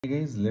Hey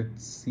guys,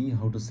 let's see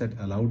how to set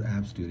allowed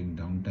apps during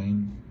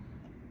downtime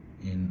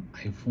in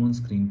iPhone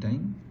screen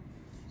time.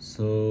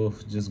 So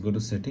just go to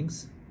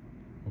settings,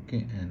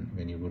 okay, and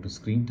when you go to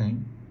screen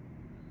time,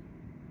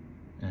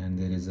 and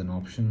there is an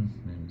option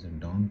named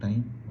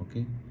downtime,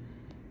 okay.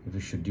 If you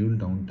schedule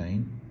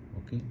downtime,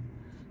 okay,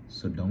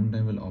 so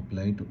downtime will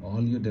apply to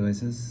all your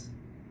devices.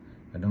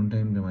 A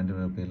downtime reminder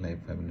will appear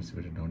like 5 minutes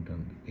before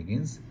downtime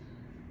begins.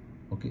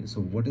 Okay,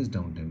 so what is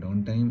downtime?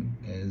 Downtime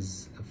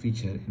is a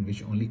feature in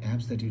which only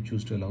apps that you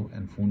choose to allow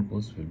and phone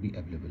calls will be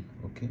available.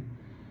 Okay,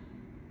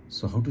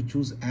 so how to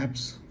choose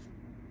apps,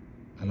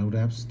 allowed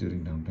apps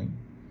during downtime?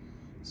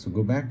 So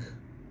go back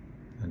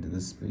under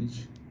this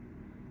page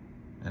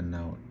and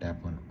now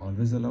tap on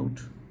always allowed.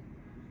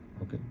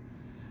 Okay,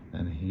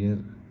 and here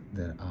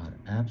there are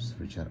apps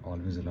which are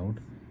always allowed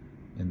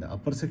in the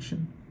upper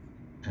section,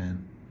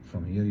 and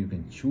from here you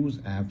can choose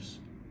apps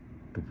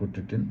to put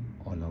it in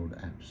allowed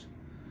apps.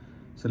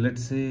 So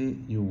let's say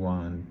you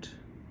want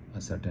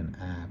a certain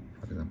app,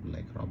 for example,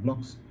 like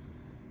Roblox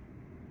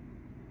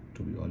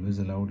to be always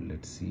allowed.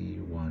 Let's see,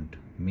 you want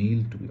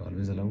mail to be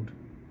always allowed.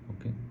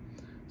 Okay,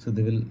 so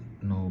they will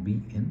now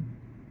be in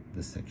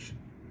this section.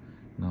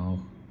 Now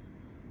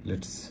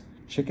let's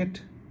check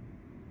it.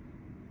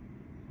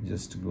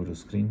 Just go to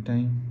screen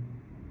time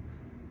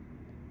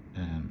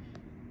and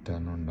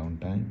turn on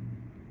downtime,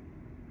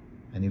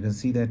 and you can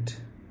see that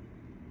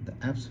the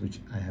apps which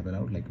I have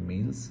allowed, like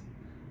mails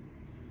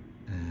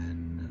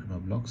and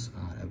Roblox,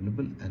 are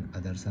available and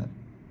others are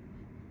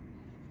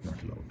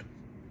not allowed.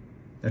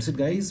 That's it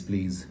guys.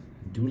 Please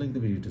do like the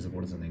video to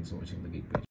support us, and thanks for watching the Geek page.